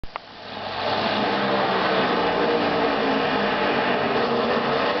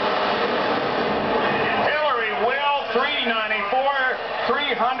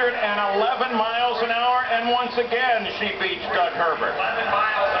11 miles an hour, and once again, she beats Doug Herbert. 11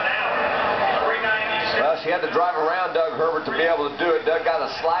 miles an hour. Well, she had to drive around Doug Herbert to be able to do it. Doug got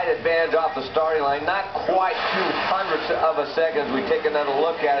a slight advantage off the starting line. Not quite 200ths of a second as we take another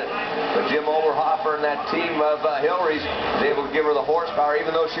look at it. But Jim Oberhofer and that team of Hillary's was able to give her the horsepower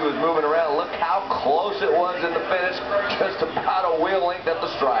even though she was moving around. Look how close it was in the finish. Just about a wheel length at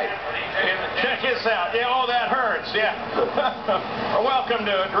the stripe. And check this out. Yeah, oh, that hurts. Yeah. Welcome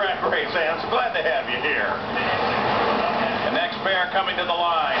to a drag race, Ansel. Glad to have you here. The next pair coming to the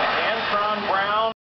line.